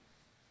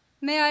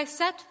May I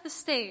set the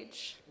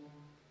stage?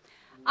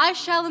 I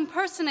shall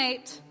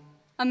impersonate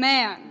a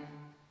man.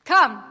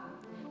 Come,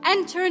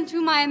 enter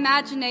into my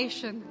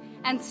imagination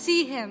and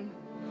see him,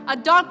 a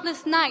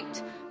dauntless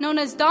knight known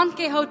as Don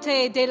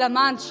Quixote de la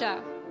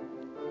Mancha.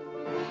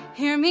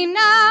 Hear me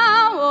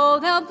now, oh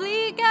thou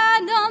bleak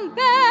and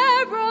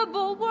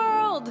unbearable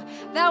world,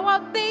 thou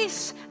art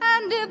base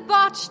and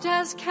debauched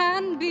as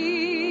can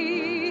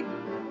be.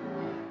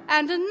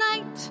 And a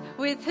knight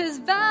with his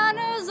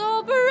banners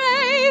all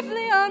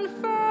bravely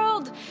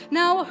unfurled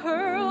now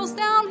hurls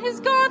down his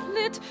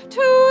gauntlet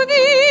to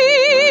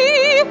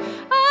thee.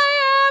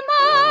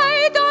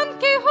 I, Don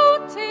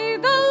Quixote,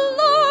 the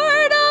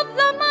Lord of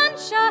La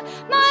Mancha,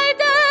 my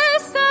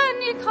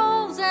destiny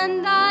calls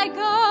and I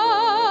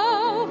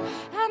go,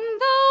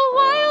 and the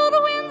wild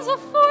winds of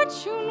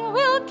fortune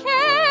will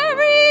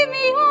carry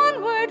me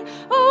onward,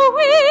 oh,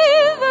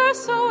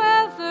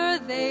 whithersoever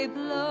they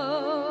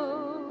blow.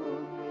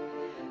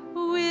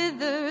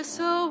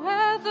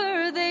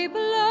 Whithersoever they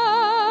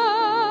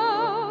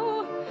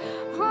blow,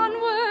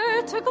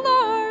 onward to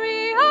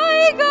glory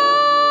I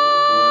go.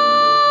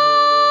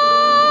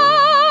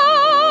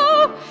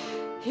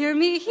 Hear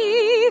me,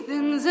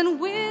 heathens and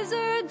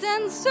wizards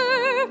and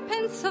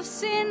serpents of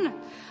sin,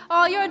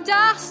 all your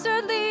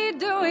dastardly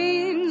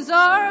doings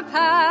are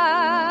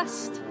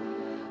past.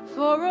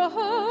 For a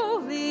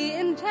holy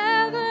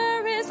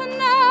endeavor is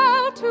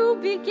now to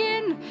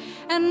begin,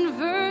 and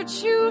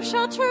virtue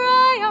shall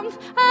triumph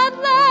at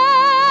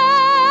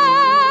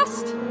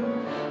last.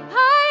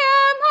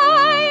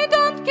 I,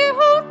 Don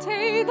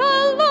Quixote,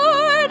 the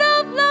Lord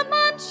of La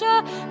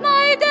Mancha,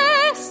 my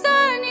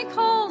destiny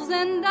calls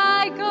and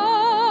I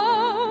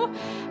go,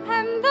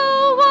 and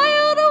the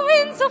wild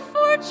winds of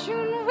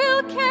fortune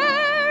will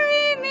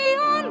carry me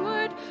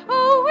onward,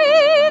 oh,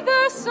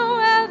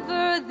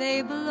 whithersoever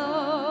they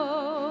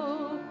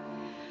blow.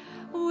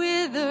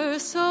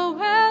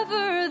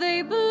 Whithersoever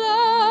they blow,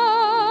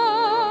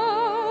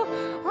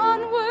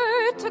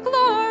 onward to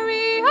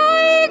glory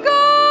I go.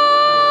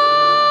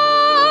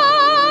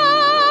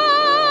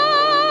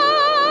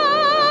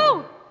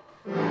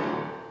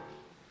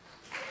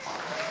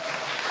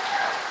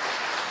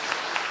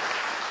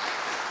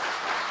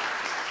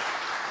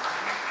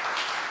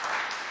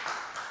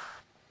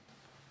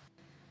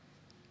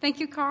 Thank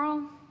you,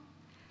 Carl.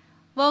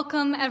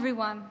 Welcome,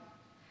 everyone.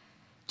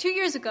 2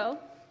 years ago,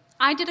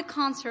 I did a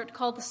concert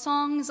called The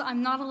Songs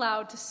I'm Not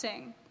Allowed to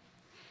Sing.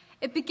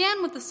 It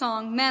began with the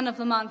song Man of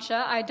La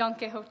Mancha, I Don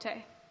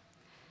Quixote.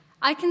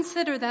 I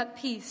consider that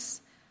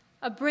piece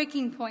a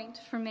breaking point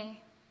for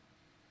me.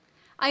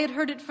 I had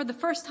heard it for the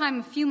first time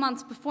a few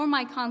months before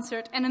my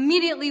concert and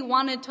immediately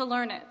wanted to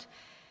learn it.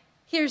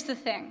 Here's the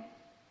thing.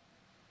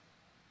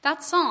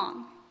 That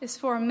song is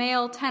for a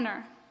male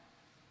tenor.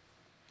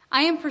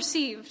 I am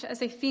perceived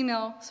as a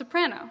female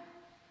soprano.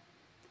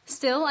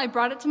 Still, I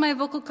brought it to my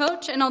vocal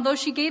coach, and although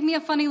she gave me a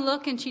funny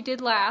look and she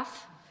did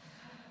laugh,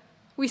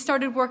 we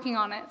started working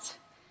on it,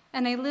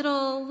 and a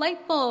little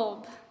light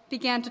bulb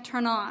began to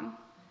turn on.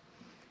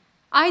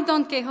 I,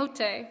 Don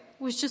Quixote,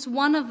 was just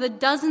one of the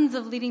dozens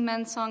of leading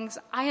men songs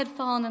I had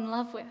fallen in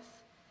love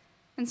with.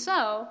 And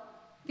so,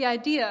 the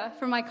idea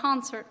for my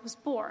concert was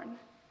born.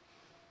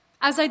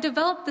 As I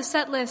developed the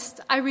set list,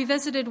 I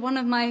revisited one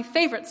of my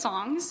favorite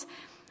songs.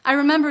 I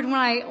remembered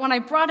when I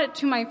brought it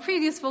to my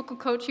previous vocal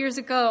coach years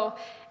ago,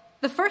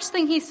 the first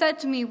thing he said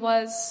to me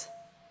was,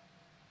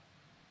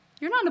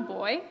 "You're not a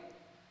boy.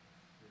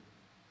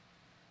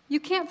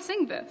 You can't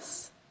sing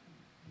this."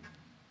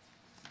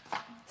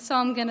 So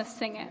I'm going to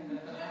sing it.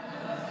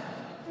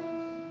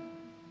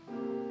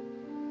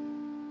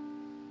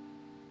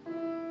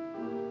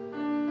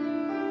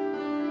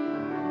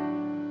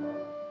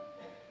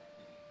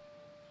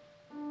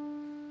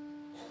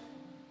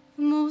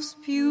 The most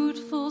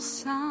beautiful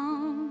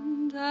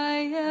sound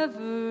I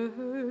ever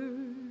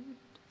heard.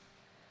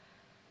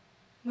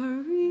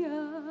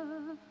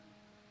 Maria,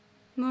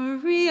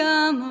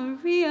 Maria,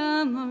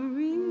 Maria,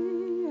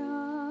 Maria.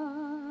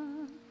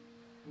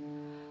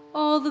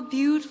 All the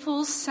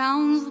beautiful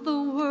sounds of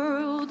the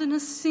world in a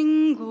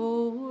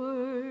single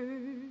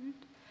word.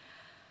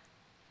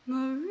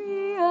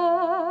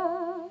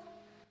 Maria,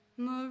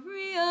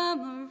 Maria,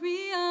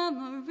 Maria,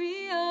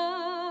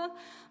 Maria.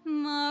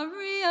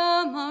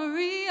 Maria,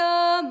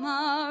 Maria,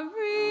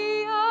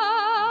 Maria.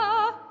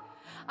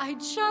 I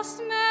just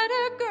met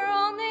a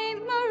girl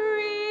named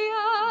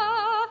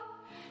Maria,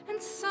 and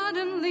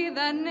suddenly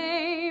that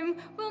name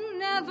will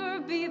never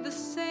be the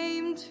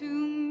same to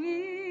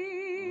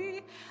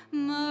me.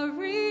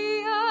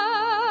 Maria,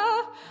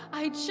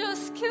 I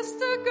just kissed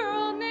a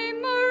girl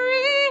named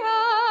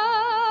Maria,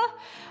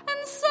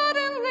 and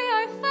suddenly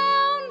I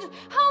found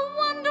how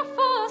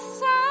wonderful a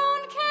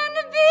sound can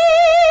be.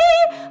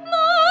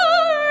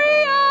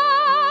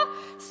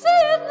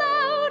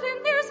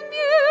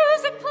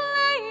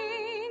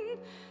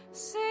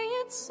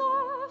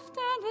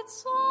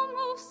 It's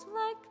almost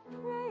like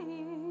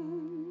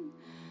praying,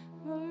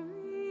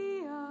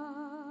 Maria.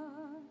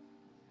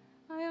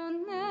 I'll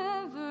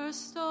never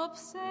stop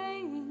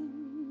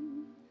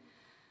saying,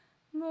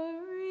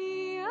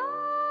 Maria.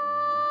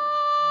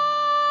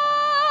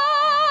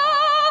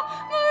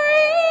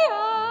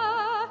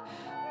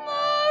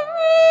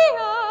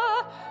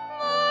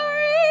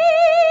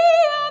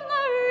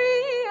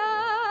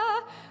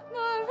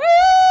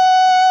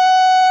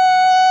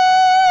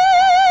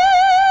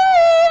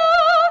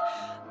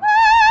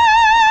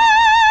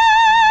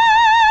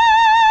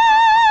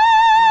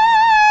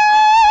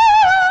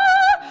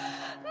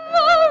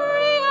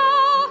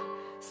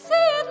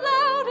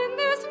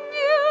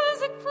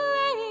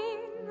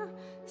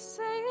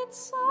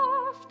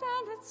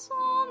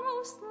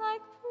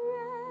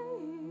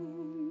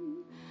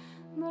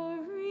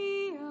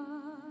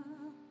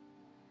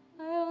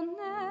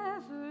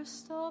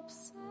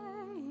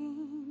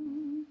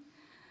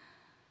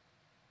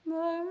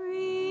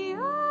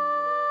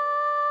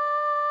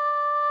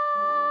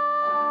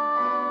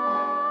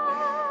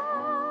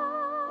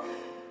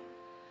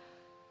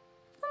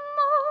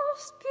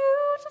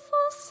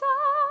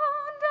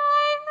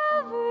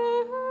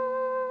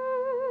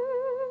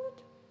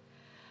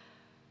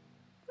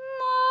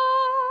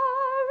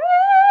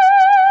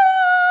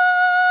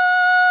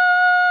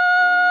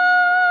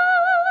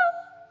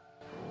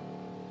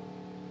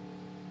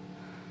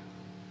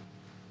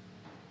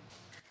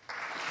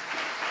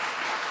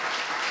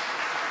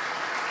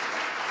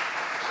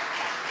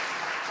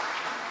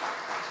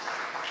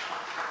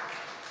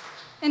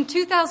 In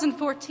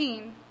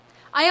 2014,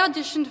 I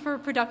auditioned for a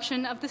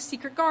production of The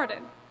Secret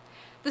Garden.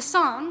 The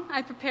song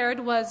I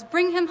prepared was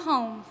Bring Him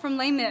Home from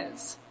Les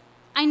Mis.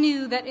 I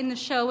knew that in the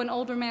show an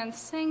older man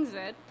sings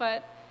it,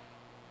 but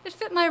it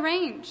fit my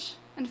range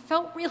and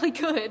felt really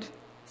good,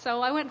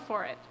 so I went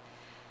for it.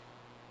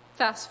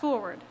 Fast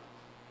forward.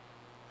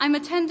 I'm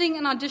attending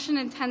an audition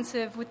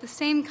intensive with the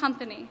same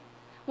company.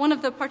 One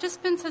of the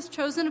participants has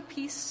chosen a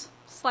piece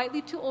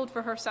slightly too old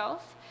for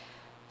herself,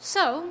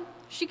 so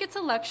she gets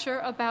a lecture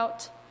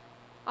about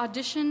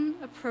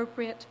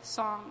audition-appropriate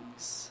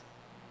songs.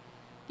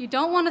 You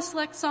don't want to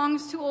select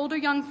songs too old or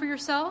young for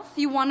yourself.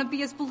 You want to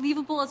be as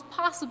believable as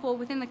possible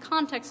within the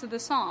context of the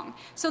song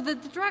so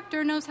that the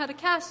director knows how to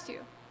cast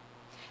you.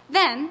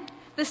 Then,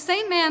 the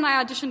same man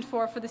I auditioned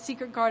for The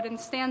Secret Garden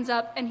stands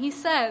up and he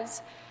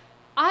says,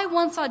 I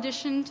once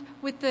auditioned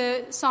with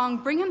the song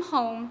Bring Him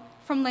Home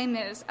from Les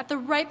Mis at the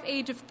ripe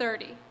age of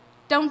 30.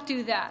 Don't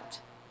do that.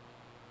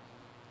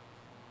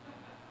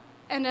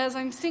 And as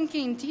I'm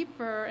sinking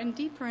deeper and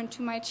deeper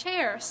into my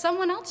chair,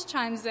 someone else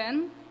chimes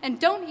in, and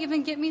don't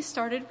even get me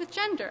started with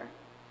gender.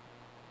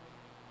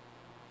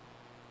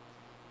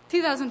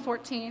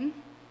 2014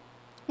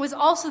 was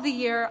also the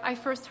year I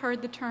first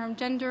heard the term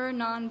gender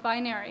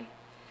non-binary.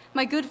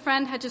 My good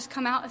friend had just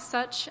come out as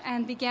such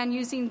and began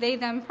using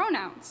they-them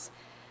pronouns.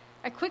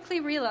 I quickly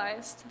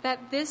realized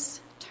that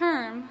this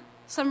term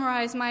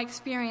summarized my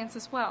experience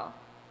as well.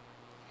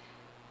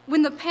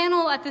 When the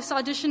panel at this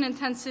audition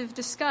intensive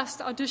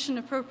discussed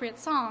audition-appropriate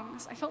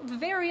songs, I felt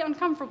very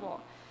uncomfortable.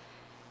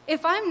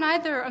 If I'm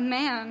neither a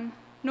man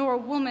nor a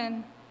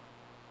woman,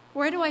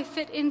 where do I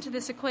fit into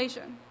this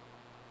equation?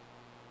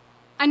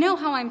 I know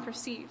how I'm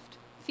perceived,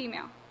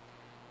 female,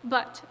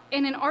 but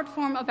in an art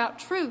form about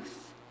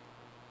truth,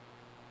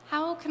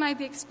 how can I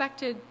be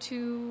expected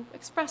to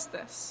express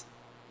this?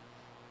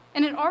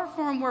 In an art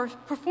form where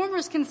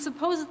performers can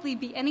supposedly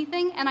be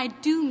anything, and I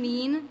do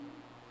mean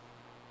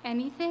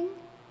anything,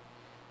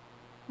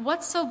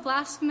 what's so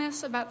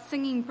blasphemous about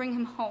singing Bring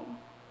Him Home?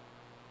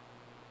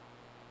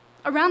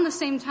 Around the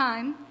same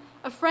time,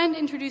 a friend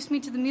introduced me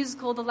to the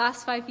musical The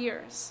Last 5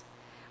 Years.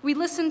 We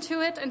listened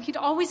to it, and he'd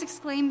always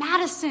exclaim,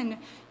 Madison,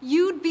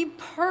 you'd be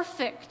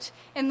perfect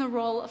in the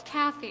role of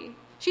Kathy.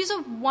 She's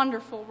a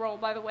wonderful role,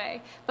 by the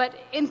way, but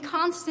in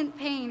constant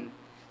pain,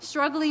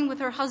 struggling with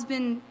her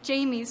husband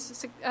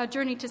Jamie's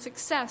journey to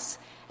success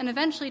and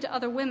eventually to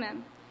other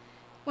women.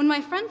 When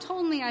my friend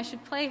told me I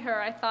should play her,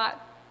 I thought,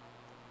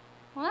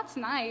 well, that's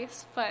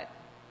nice, but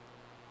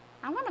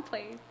I want to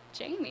play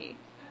Jamie.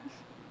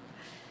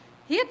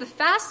 He had the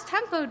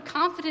fast-tempoed,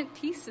 confident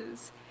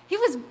pieces. He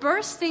was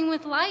bursting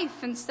with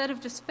life instead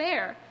of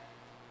despair.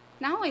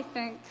 Now I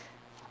think,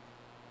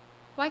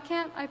 why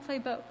can't I play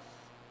both?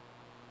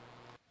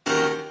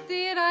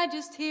 Did I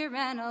just hear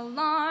an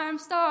alarm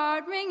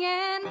start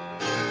ringing?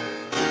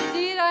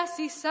 Did I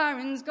see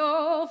sirens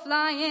go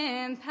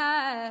flying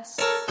past?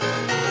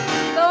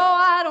 Though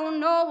I don't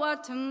know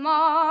what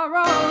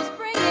tomorrow's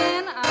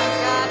bringing, I've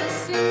got a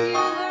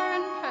singular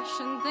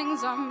impression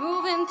things are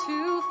moving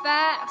too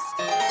fast.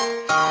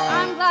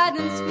 I'm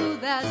gliding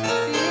smooth as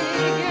a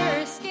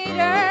figure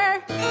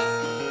skater.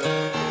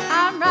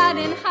 I'm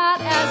riding hot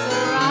as a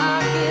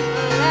rocket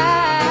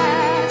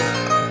blast.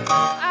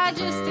 I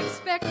just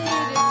expected it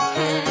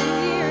 10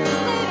 years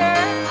later.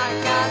 I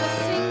got a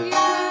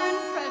singular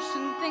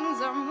impression things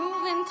are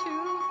moving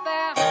too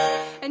fast.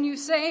 And you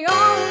say,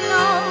 oh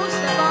no,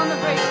 step on the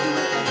brakes, do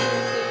it,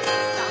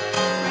 please stop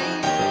the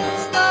train.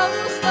 Slow,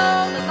 slow,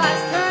 the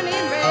light's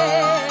turning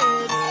red.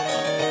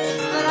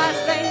 But I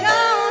say, no,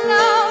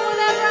 no,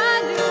 whatever I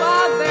do,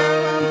 I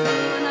barrel on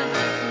through and I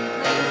don't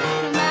complain.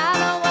 No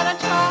matter what I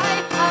try,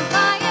 I'm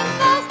flying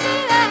full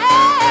speed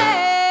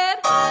ahead.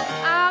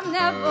 I'm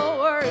never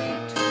worried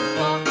to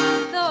walk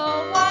the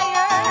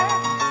wire.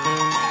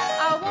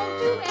 I won't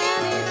do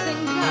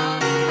anything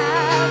just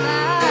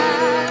half-assed.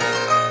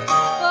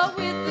 But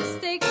with the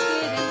stakes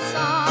getting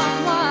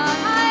somewhat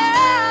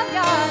higher, I've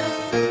got a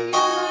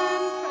singular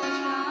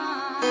impression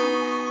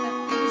that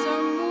things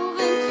are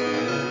moving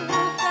too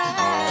fast.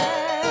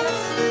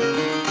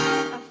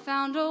 I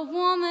found a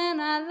woman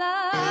I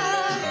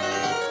love,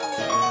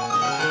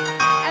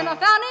 and I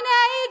found an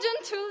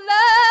agent who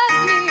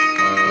loves me.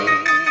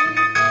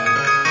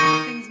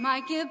 Things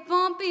might get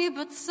bumpy,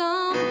 but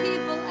some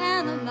people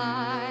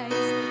analyze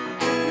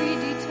every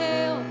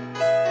detail.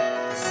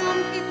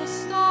 Some people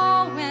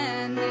stall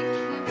when they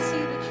can't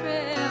see the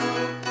trail.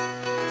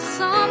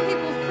 Some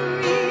people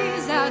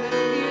freeze out of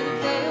fear that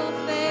they'll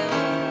fail.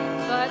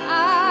 But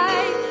I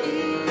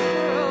keep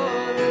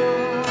rolling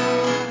on.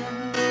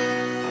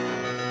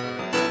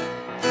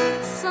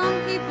 Some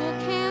people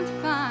can't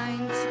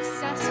find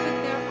success with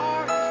their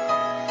art.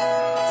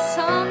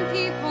 Some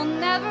people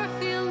never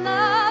feel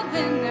love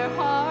in their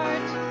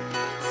heart.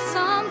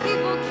 Some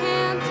people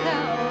can't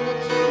tell the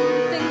two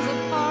things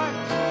apart.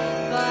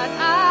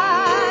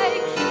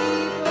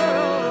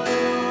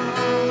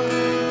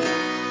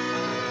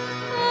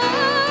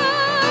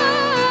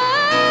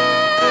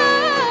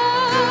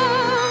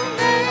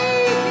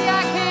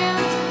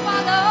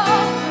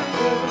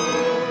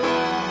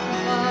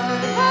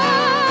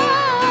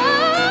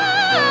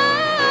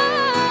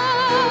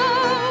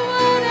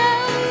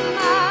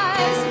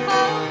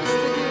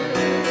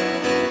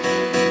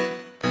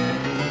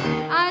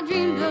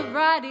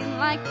 riding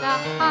like the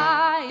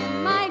high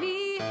and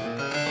mighty.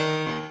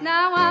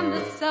 Now I'm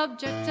the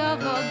subject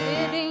of a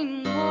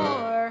bidding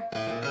war.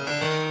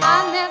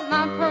 I met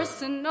my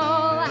personal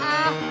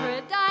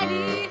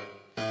Aphrodite.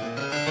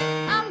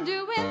 I'm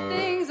doing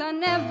things I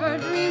never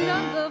dreamed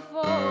of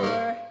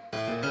before.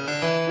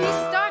 We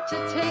start to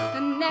take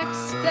the next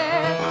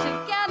step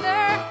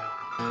together.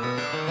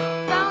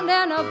 Found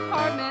an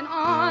apartment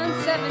on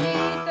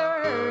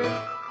 73rd.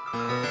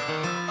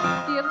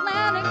 The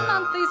Atlantic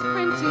Monthly's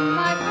printing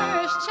my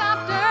first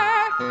chapter.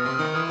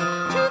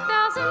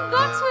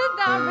 $2,000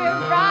 without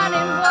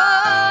rewriting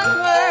one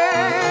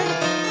word.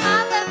 I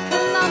left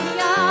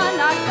Columbia and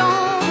I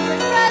don't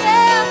regret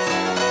it.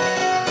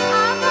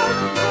 I wrote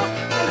a book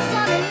and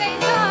Sonny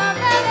Laser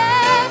read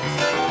it.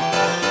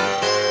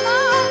 My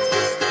heart's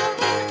was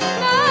stolen,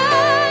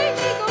 night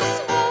eagle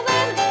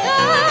swollen,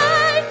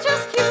 night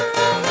just keep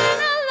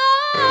rolling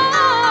along.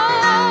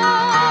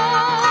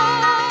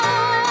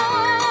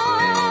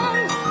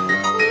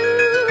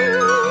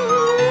 Ooh,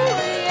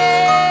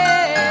 yeah.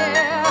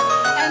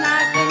 And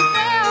I think,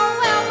 well,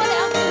 what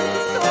else is in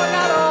store?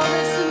 Got all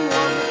this and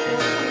more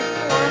before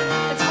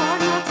 24. It's hard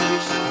not to be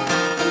sure.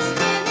 I'm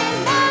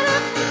spinning out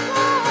of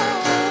control,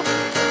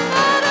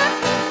 out of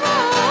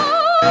control.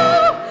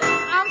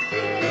 I'm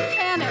feeling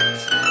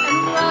panicked and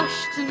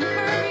rushed and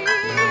hurried.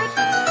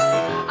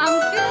 I'm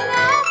feeling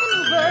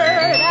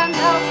outmaneuvered and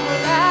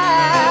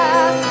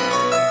outclassed.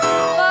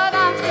 But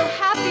I'm so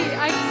happy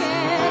I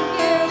can't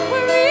get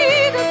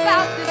worried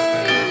about this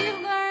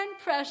singular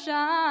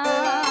impression.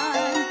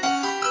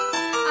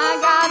 I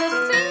got a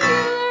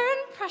singular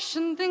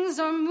impression things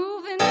are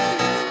moving too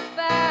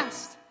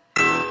fast.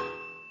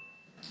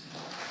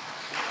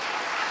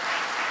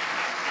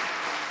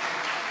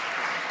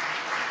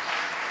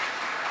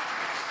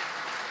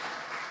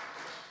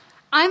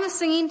 I'm a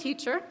singing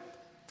teacher.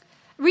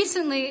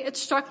 Recently, it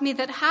struck me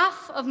that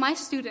half of my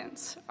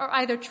students are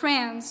either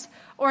trans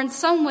or in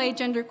some way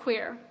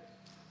genderqueer.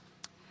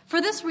 For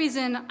this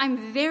reason,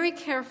 I'm very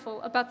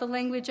careful about the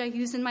language I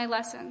use in my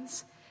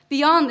lessons.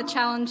 Beyond the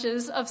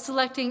challenges of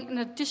selecting an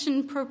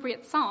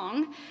audition-appropriate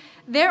song,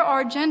 there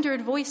are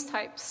gendered voice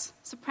types,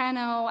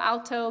 soprano,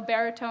 alto,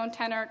 baritone,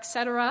 tenor,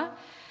 etc.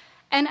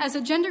 And as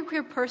a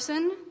genderqueer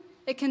person,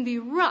 it can be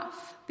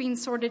rough being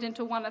sorted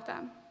into one of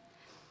them.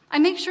 I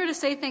make sure to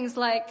say things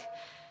like,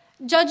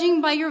 judging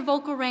by your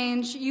vocal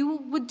range, you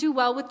would do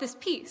well with this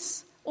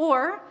piece.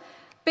 Or,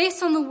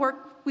 based on the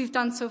work we've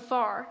done so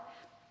far,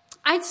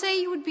 I'd say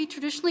you would be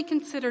traditionally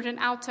considered an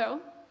alto.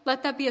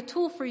 Let that be a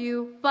tool for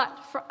you, but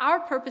for our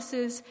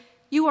purposes,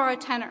 you are a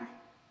tenor.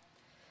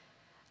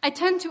 I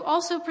tend to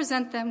also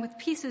present them with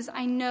pieces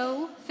I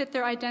know fit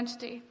their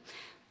identity.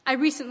 I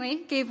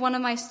recently gave one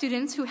of my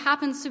students, who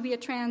happens to be a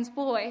trans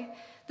boy,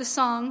 the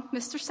song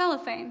Mr.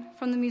 Cellophane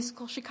from the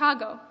musical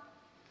Chicago.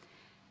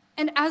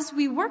 And as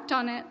we worked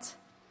on it,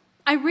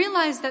 I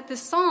realized that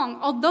this song,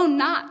 although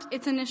not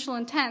its initial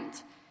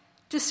intent,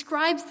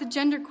 describes the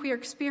genderqueer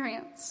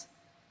experience.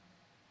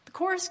 The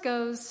chorus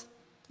goes,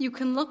 "You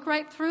can look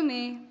right through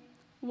me,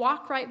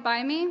 walk right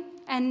by me,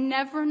 and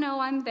never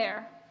know I'm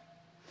there."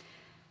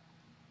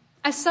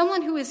 As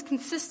someone who is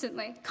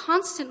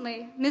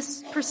constantly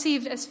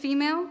misperceived as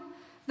female,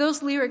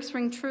 those lyrics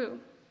ring true.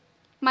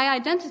 My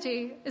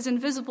identity is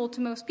invisible to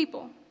most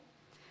people.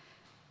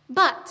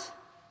 But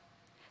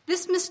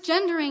this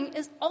misgendering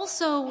is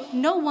also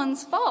no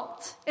one's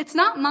fault. It's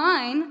not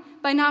mine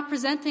by not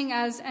presenting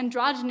as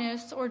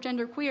androgynous or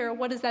genderqueer.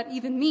 What does that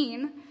even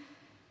mean?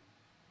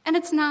 And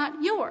it's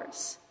not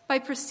yours by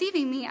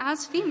perceiving me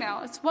as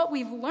female. It's what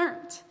we've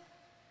learned.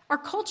 Our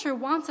culture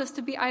wants us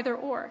to be either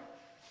or,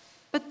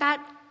 but that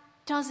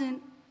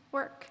doesn't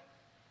work.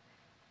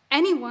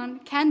 Anyone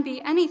can be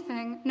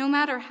anything, no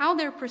matter how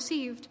they're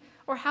perceived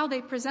or how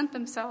they present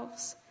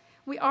themselves.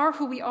 We are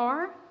who we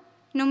are,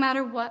 no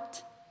matter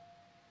what.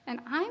 And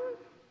I'm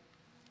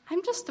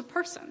just a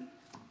person.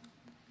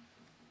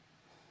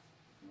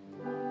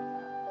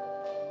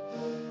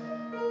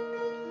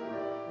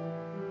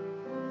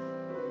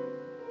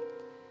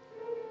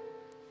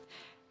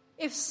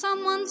 If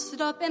someone stood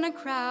up in a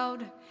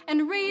crowd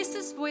and raised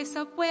his voice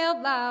up way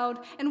out loud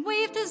and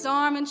waved his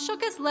arm and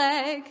shook his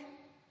leg,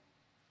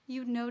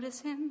 you'd notice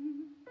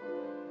him.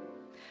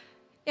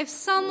 If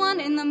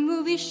someone in the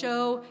movie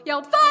show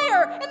yelled,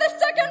 "Fire! In the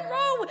second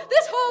row!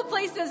 This whole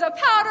place is a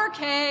powder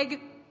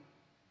keg!"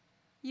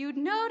 you'd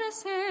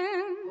notice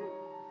him.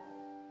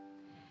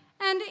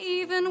 And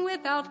even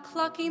without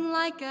clucking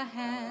like a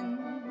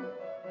hen,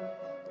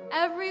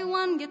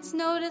 everyone gets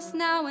noticed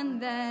now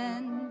and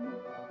then.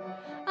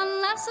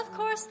 Unless, of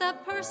course,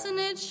 that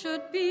personage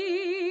should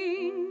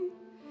be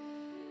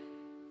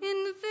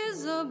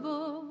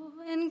invisible,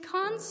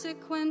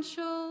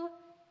 inconsequential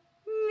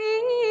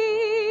me.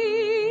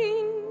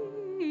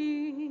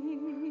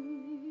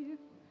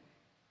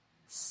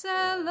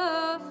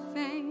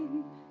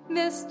 Cellophane,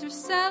 Mr.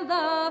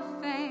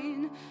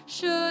 Cellophane,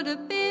 should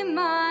it be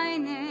my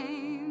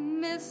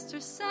name,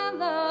 Mr.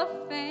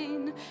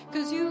 Cellophane?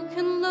 'Cause you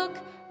can look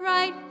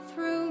right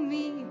through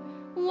me,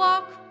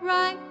 walk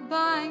right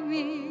by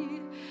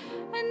me,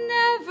 and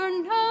never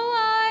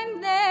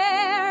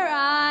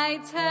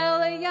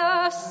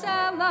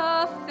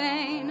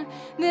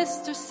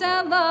Mr.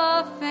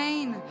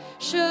 Cellophane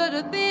should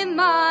have been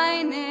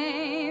my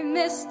name,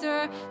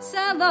 Mr.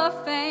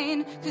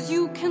 Cellophane, 'cause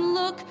you can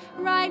look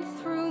right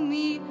through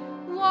me,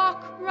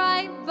 walk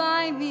right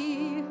by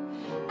me,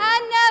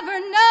 and never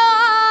know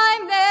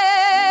I'm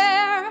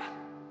there.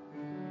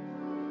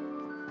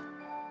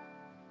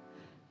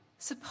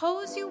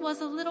 Suppose you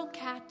was a little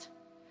cat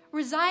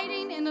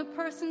residing in a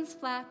person's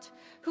flat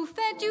who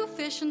fed you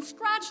fish and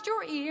scratched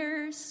your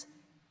ears.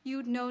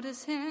 You'd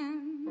notice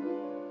him.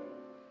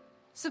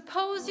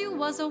 Suppose you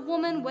was a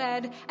woman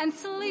wed and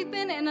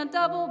sleeping in a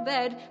double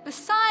bed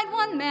beside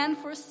one man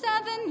for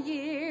 7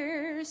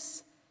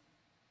 years.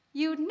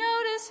 You'd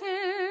notice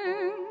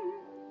him.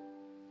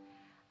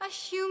 A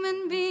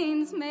human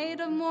being's made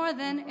of more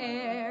than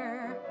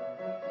air.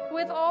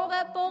 With all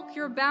that bulk,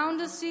 you're bound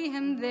to see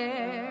him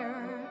there.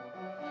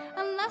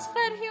 Unless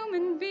that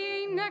human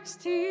being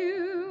next to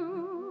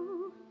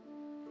you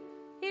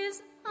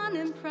is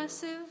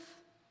unimpressive,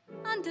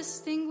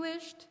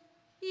 undistinguished,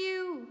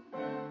 you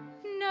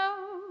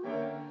know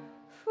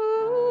who.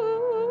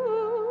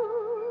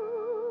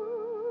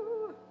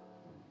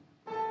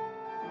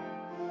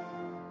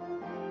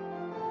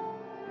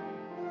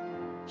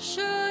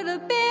 Should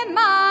have been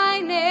my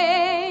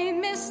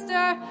name,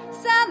 Mr.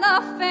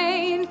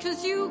 Cellophane,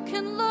 'cause you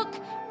can look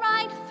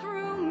right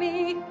through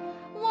me,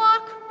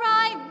 walk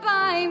right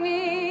by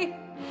me,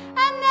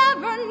 and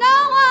never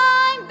know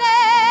I'm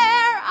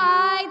there.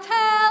 I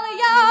tell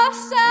you,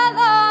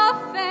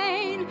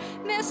 Cellophane,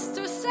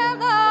 Mr.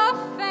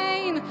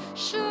 Cellophane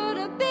should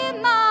have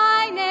been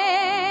my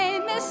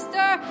name,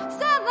 Mr.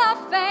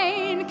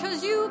 Cellophane,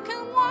 'cause you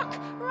can walk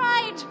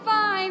right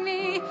by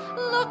me,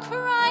 look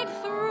right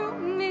through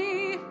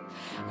me,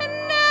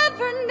 and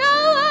never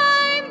know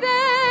I'm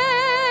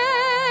there,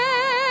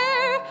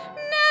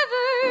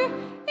 never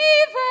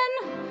even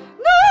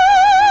know.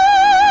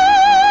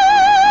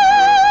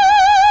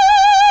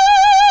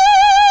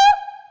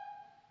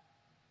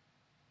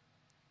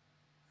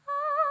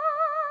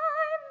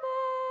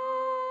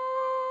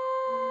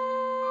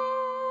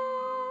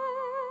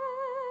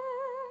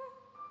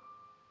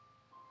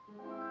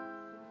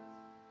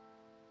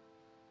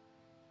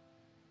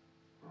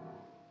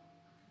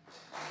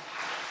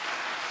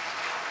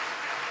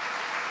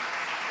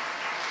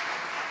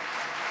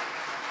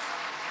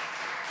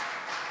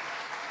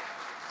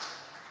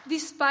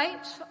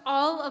 Despite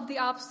all of the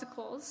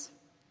obstacles,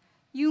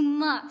 you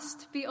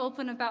must be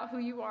open about who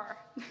you are.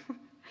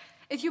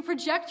 If you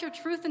project your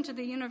truth into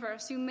the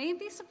universe, you may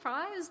be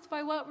surprised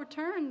by what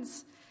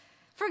returns.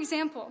 For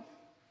example,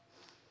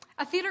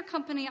 a theater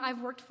company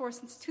I've worked for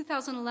since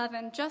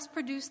 2011 just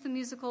produced the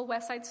musical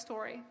West Side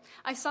Story.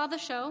 I saw the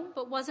show,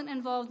 but wasn't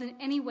involved in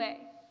any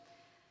way.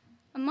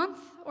 A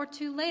month or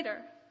two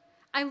later,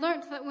 I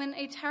learned that when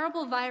a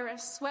terrible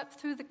virus swept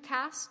through the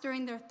cast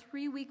during their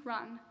 3-week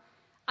run,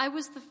 I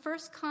was the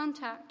first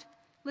contact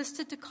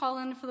listed to call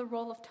in for the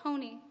role of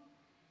Tony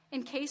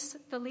in case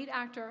the lead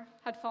actor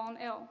had fallen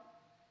ill.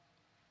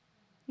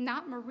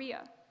 Not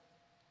Maria,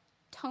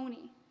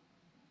 Tony.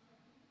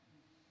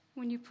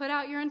 When you put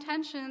out your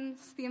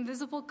intentions, the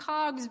invisible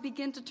cogs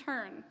begin to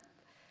turn,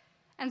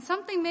 and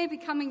something may be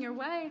coming your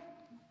way,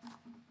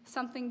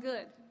 something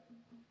good.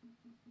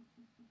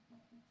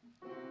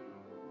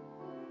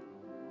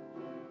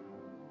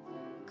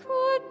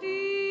 Could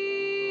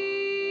be,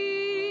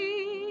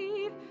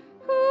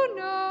 who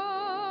knows?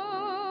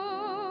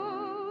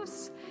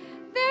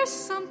 There's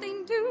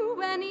something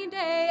due any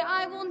day.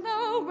 I will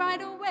know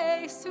right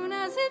away, soon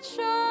as it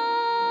shows.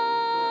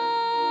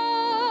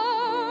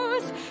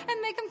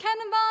 And make 'em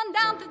cannonball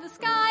down through the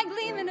sky,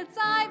 gleaming its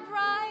eye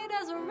bright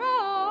as a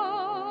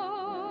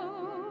rose.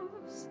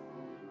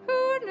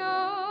 Who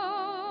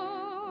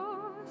knows?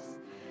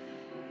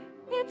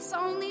 It's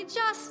only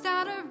just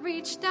out of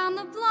reach, down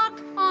the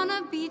block, on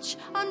a beach,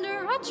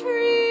 under a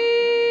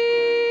tree.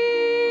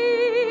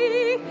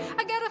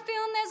 I get a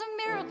feeling there's a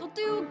miracle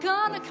due,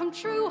 gonna come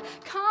true,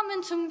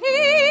 coming to me.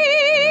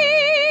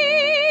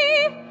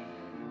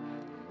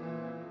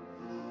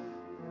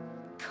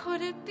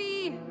 Could it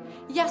be?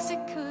 Yes,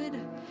 it could.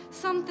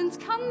 Something's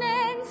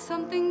coming,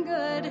 something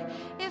good,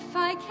 if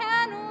I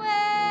can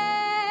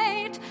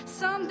wait.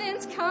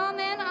 Something's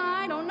coming,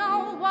 I don't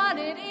know what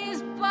it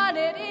is, but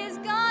it is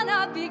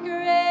gonna be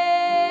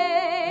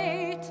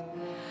great.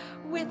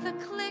 With a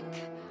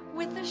click,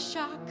 with a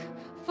shock,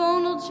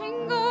 phone will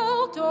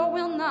jingle, door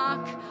will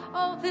knock,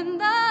 open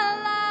the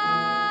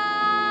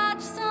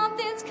latch.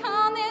 Something's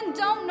coming,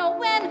 don't know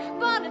when,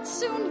 but it's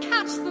soon.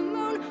 Catch the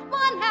moon,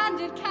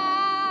 one-handed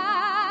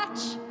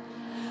catch.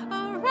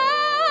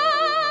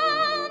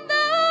 Around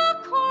the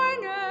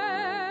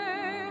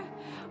corner,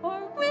 or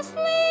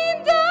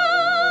whistling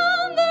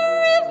down the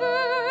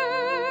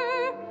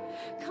river.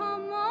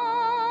 Come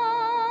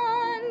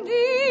on,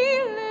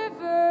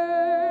 deliver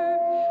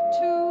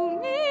to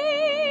me.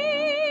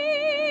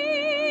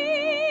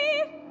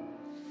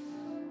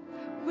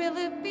 Will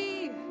it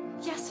be?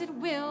 Yes, it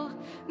will.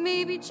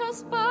 Maybe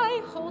just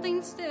by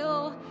holding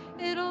still,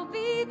 it'll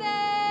be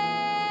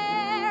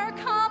there.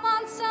 Come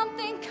on,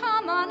 something,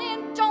 come on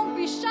in. Don't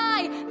be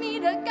shy.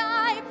 Meet a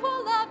guy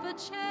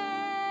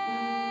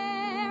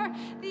chair.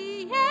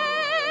 The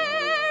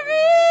air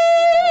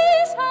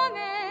is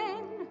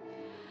humming,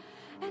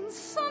 and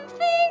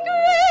something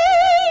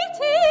great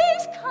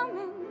is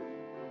coming.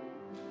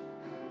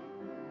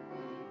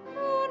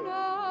 Who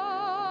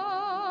knows?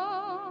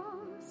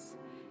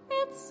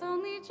 It's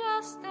only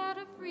just out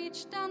of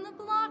reach, down the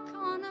block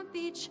on a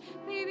beach.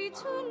 Maybe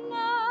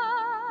tonight,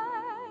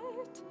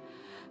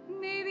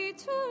 maybe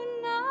tonight,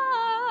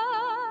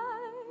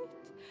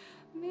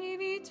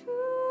 maybe tonight.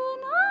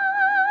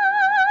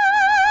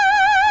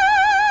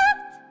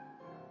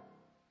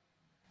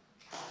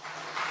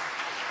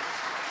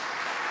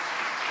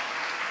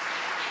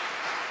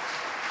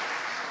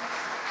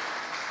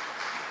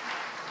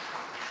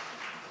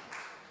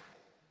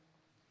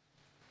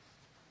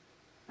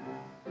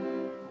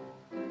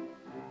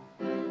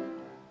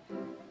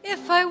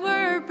 If I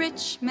were a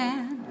rich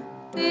man,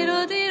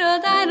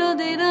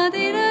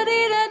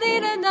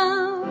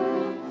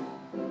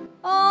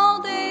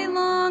 all day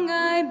long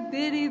I'd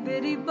biddy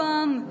biddy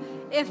bum.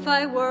 If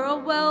I were a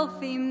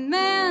wealthy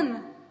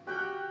man,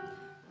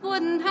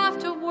 wouldn't have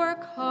to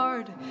work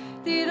hard.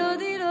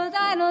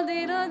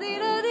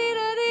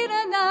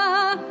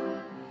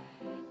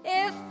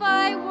 If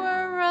I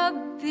were a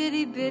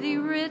bitty bitty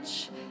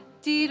rich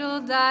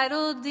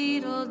deedle-diddle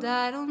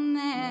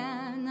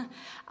man,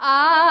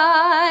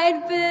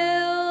 I'd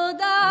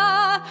build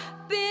a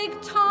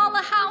big tall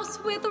house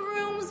with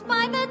rooms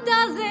by the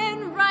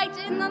dozen right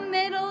in the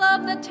middle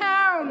of the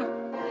town.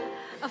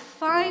 A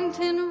fine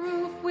tin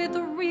roof with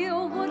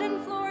real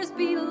wooden floors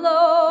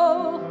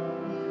below.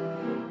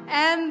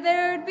 And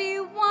there'd be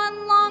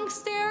one long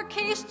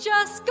staircase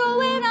just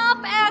going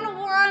up and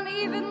one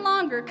even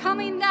longer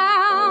coming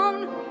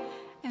down.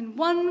 And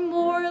one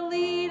more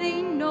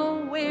leading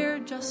nowhere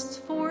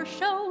just for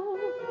show.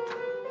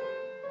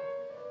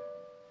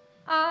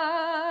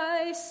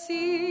 I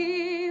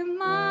see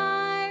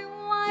my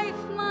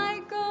wife,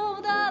 my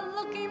Golda,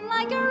 looking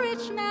like a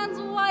rich man's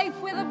wife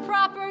with a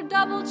proper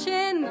double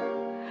chin,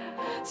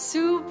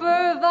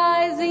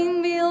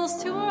 supervising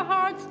meals to her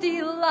heart's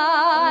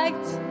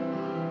delight.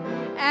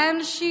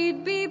 And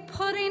she'd be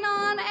putting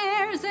on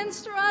airs and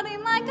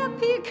strutting like a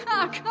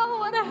peacock. Oh,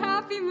 what a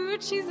happy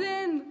mood she's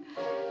in.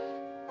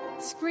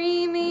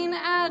 Screaming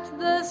at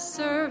the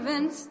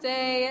servants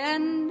day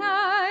and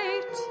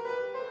night.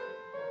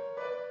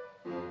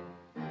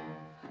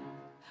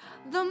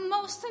 The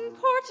most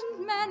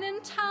important men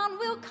in town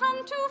will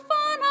come to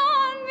fun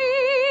on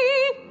me.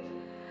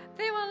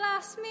 They will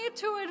ask me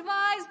to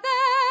advise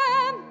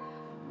them,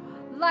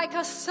 like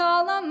a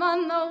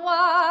Solomon the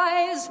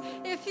Wise.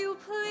 If you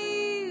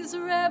please,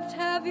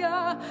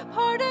 Reb-Tevya,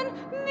 pardon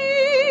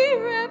me,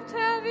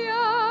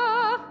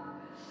 Reb-Tevya,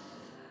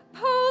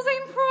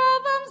 posing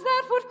problems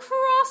that would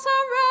cross a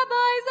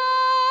rabbi's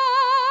eyes.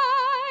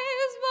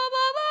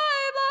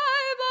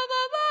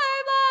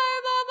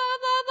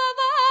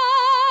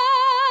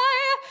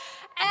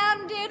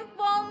 And it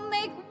won't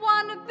make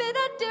one bit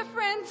of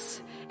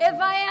difference if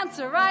I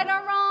answer right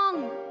or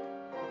wrong.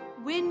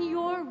 When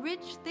you're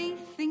rich, they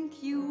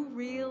think you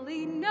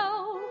really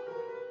know.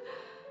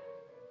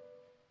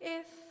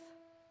 If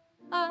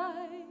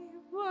I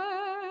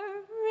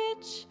were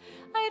rich,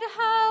 I'd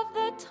have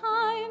the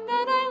time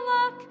that I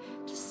lack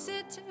to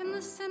sit in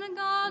the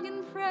synagogue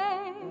and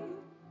pray.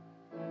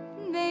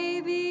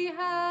 Maybe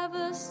have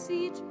a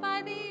seat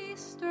by the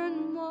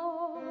eastern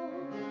wall.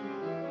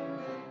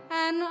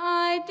 And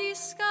I'd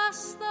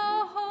discuss the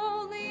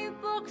holy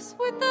books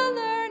with the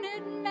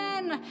learned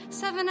men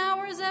 7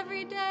 hours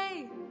every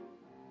day.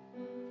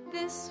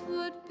 This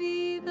would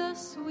be the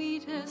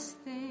sweetest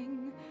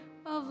thing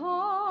of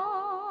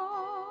all.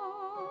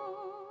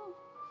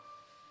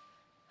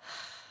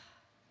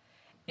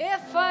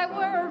 If I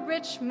were a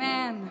rich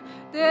man,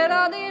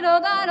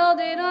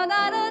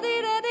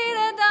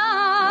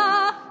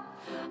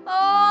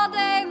 all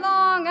day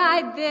long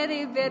I'd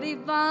bitty bitty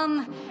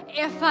bum.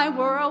 If I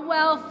were a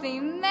wealthy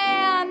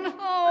man,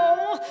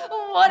 oh,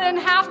 wouldn't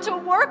have to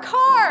work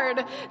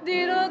hard.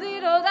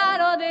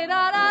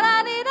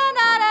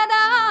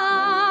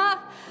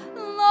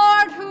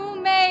 Lord, who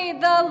made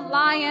the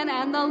lion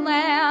and the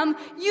lamb,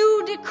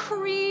 you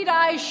decreed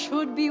I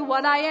should be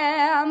what I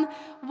am.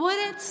 Would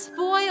it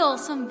spoil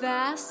some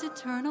vast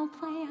eternal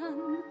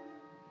plan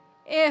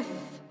if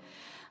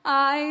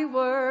I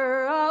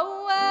were a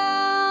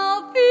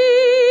wealthy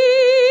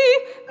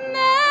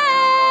man?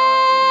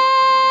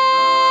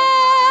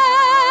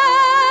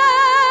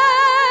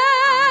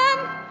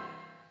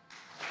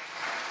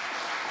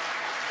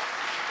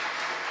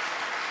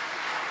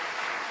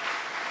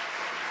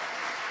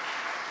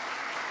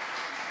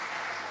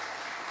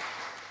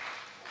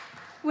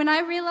 When I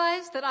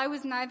realized that I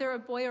was neither a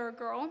boy or a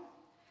girl,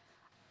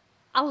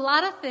 a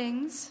lot of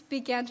things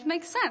began to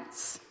make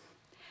sense.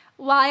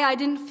 Why I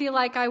didn't feel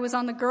like I was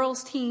on the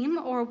girls' team,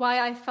 or why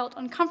I felt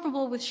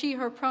uncomfortable with she,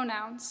 her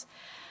pronouns.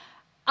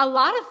 A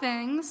lot of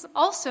things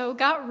also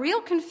got real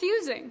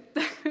confusing.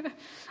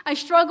 I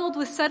struggled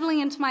with settling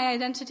into my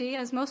identity,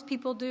 as most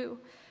people do,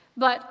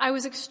 but I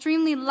was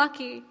extremely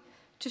lucky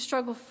to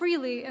struggle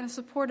freely in a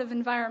supportive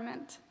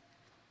environment.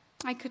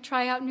 I could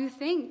try out new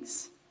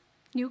things,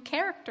 new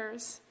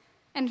characters,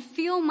 and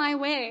feel my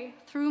way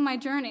through my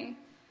journey.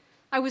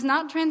 I was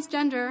not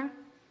transgender,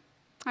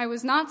 I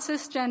was not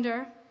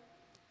cisgender,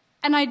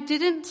 and I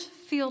didn't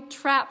feel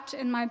trapped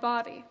in my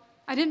body.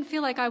 I didn't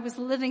feel like I was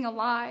living a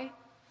lie.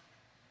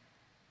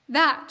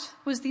 That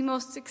was the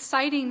most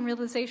exciting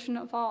realization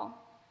of all.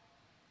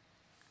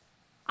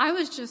 I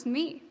was just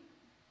me,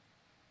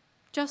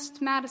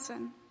 just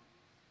Madison.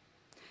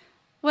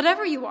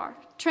 Whatever you are,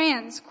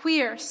 trans,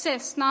 queer,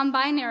 cis,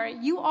 non-binary,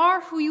 you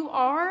are who you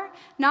are,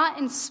 not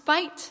in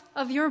spite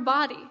of your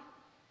body.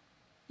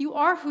 You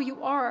are who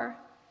you are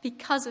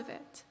because of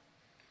it.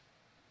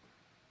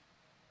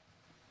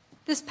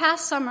 This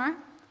past summer,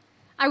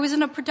 I was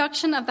in a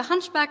production of The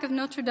Hunchback of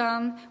Notre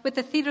Dame with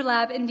the Theater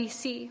Lab in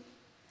DC.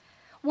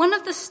 One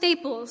of the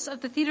staples of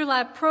the Theater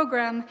Lab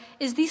program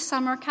is the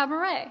summer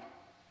cabaret.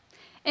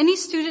 Any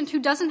student who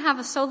doesn't have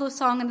a solo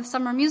song in the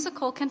summer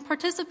musical can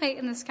participate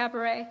in this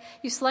cabaret.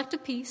 You select a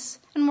piece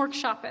and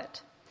workshop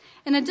it.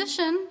 In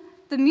addition,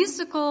 the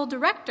musical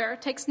director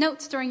takes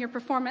notes during your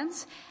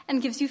performance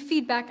and gives you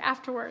feedback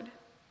afterward.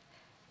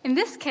 In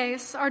this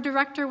case, our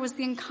director was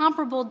the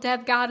incomparable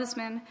Deb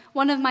Gottesman,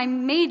 one of my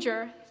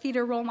major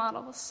theater role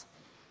models.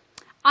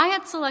 I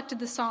had selected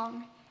the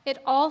song, It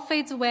All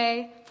Fades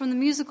Away, from the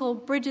musical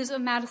Bridges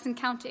of Madison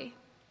County.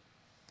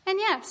 And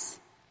yes,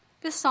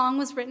 this song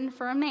was written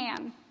for a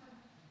man.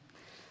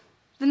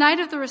 The night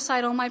of the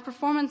recital, my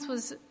performance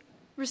was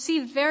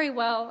received very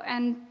well,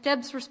 and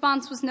Deb's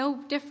response was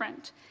no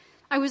different.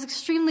 I was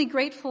extremely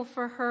grateful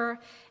for her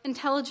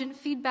intelligent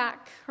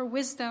feedback, her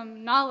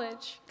wisdom,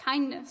 knowledge,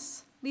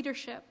 kindness,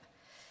 leadership.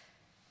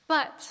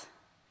 But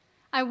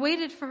I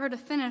waited for her to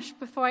finish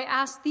before I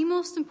asked the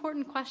most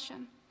important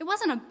question. It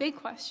wasn't a big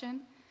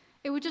question.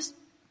 It would just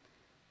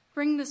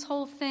bring this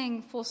whole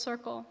thing full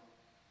circle.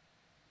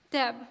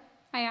 Deb,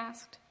 I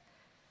asked,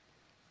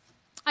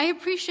 I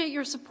appreciate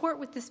your support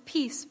with this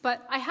piece,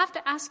 but I have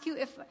to ask you,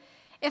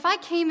 if I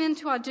came in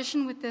to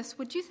audition with this,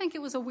 would you think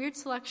it was a weird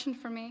selection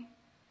for me?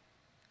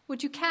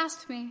 Would you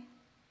cast me?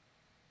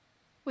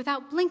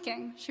 Without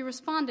blinking, she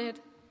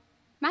responded,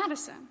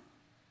 Madison,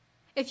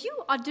 if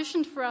you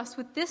auditioned for us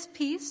with this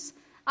piece,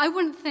 I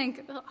wouldn't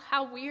think, oh,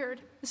 how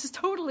weird. This is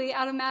totally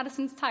out of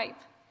Madison's type.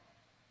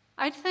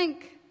 I'd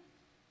think,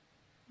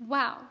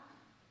 wow,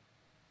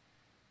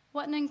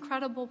 what an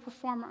incredible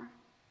performer.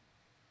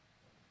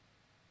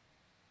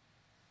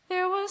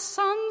 There was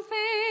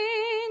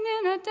something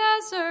in a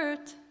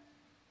desert.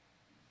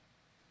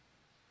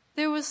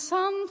 There was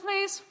some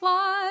place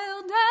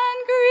wild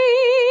and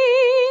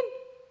green,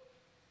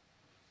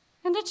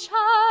 and a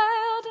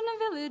child in a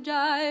village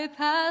I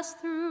passed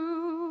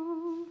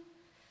through.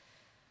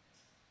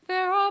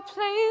 There are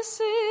places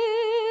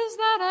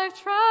that I've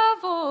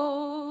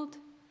traveled,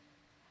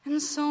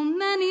 and so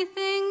many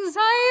things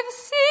I've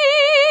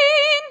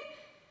seen,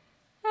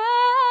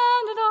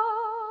 and it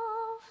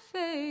all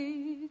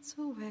fades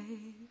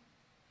away.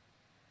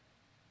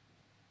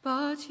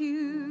 But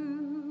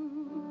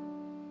you,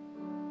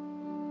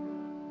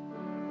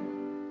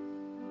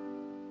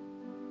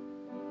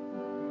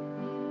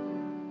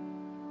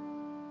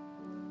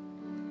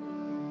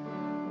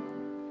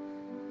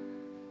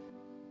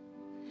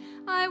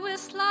 I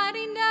was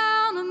sliding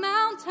down a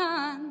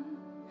mountain.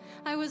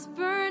 I was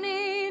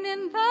burning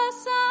in the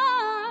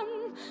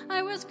sun.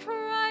 I was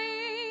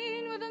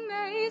crying with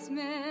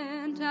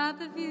amazement at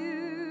the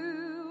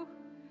view.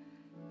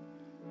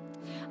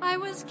 I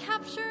was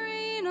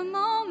capturing a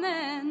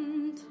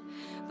moment,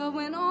 but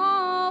when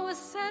all was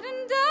said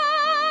and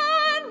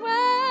done,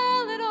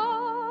 well, it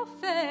all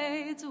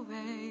fades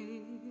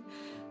away.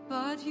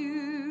 But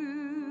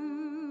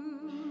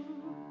you,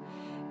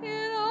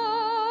 it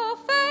all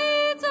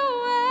fades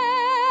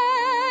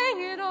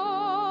away, it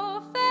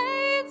all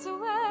fades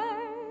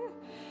away,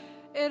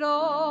 it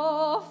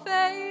all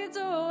fades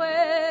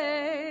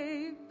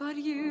away, but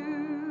you.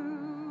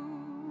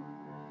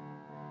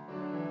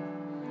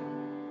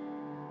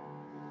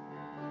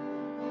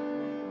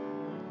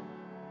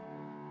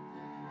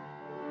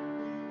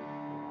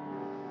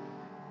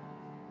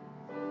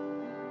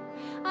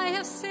 I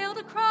have sailed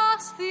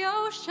across the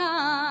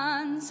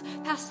oceans,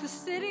 past the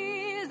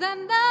cities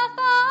and the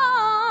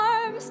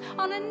farms,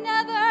 on a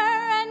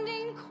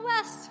never-ending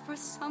quest for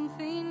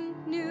something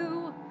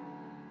new.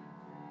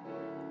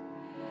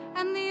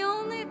 And the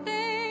only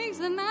things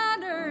that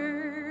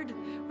mattered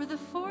were the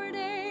 4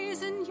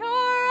 days in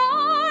your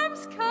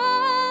arms,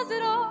 'cause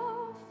it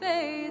all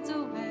fades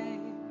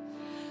away.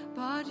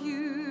 But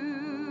you,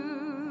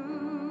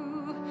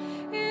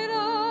 it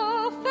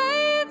all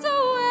fades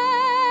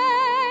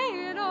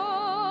away, it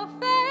all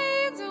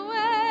fades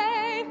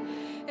away,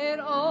 it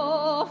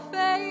all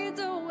fades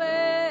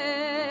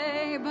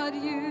away, but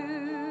you.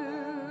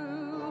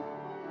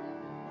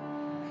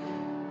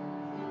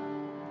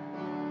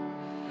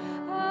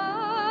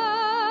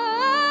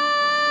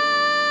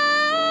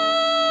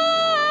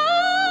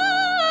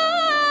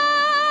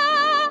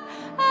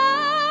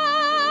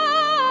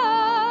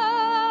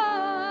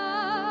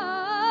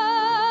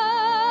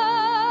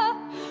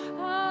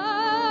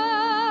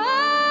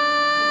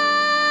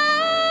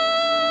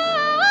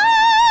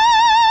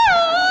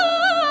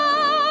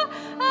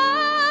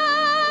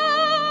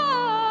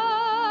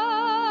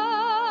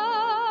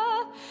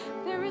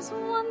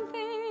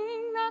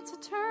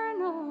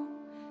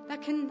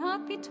 that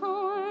cannot be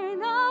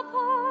torn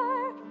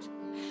apart.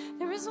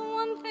 There is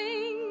one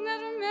thing that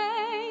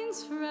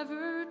remains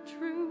forever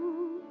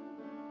true.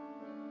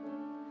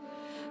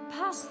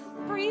 Past the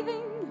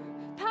breathing,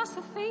 past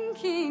the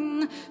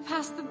thinking,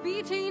 past the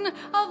beating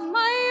of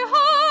my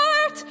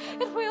heart,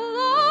 it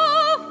will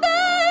all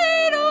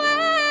fade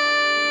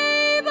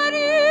away, but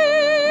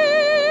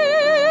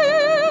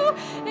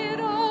it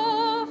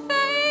all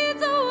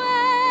fades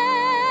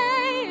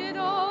away, it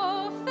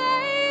all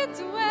fades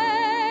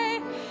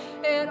away,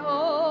 it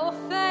all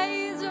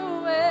fades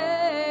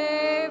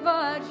away,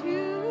 but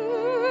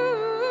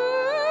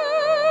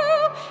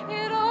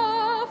it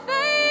all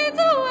fades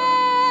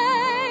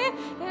away,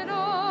 it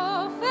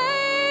all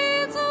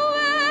fades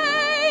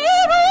away,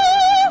 it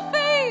all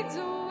fades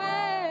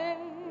away,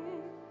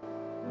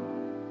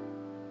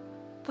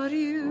 but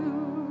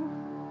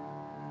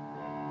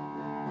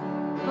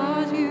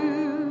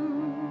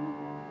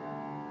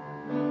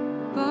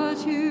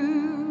but you.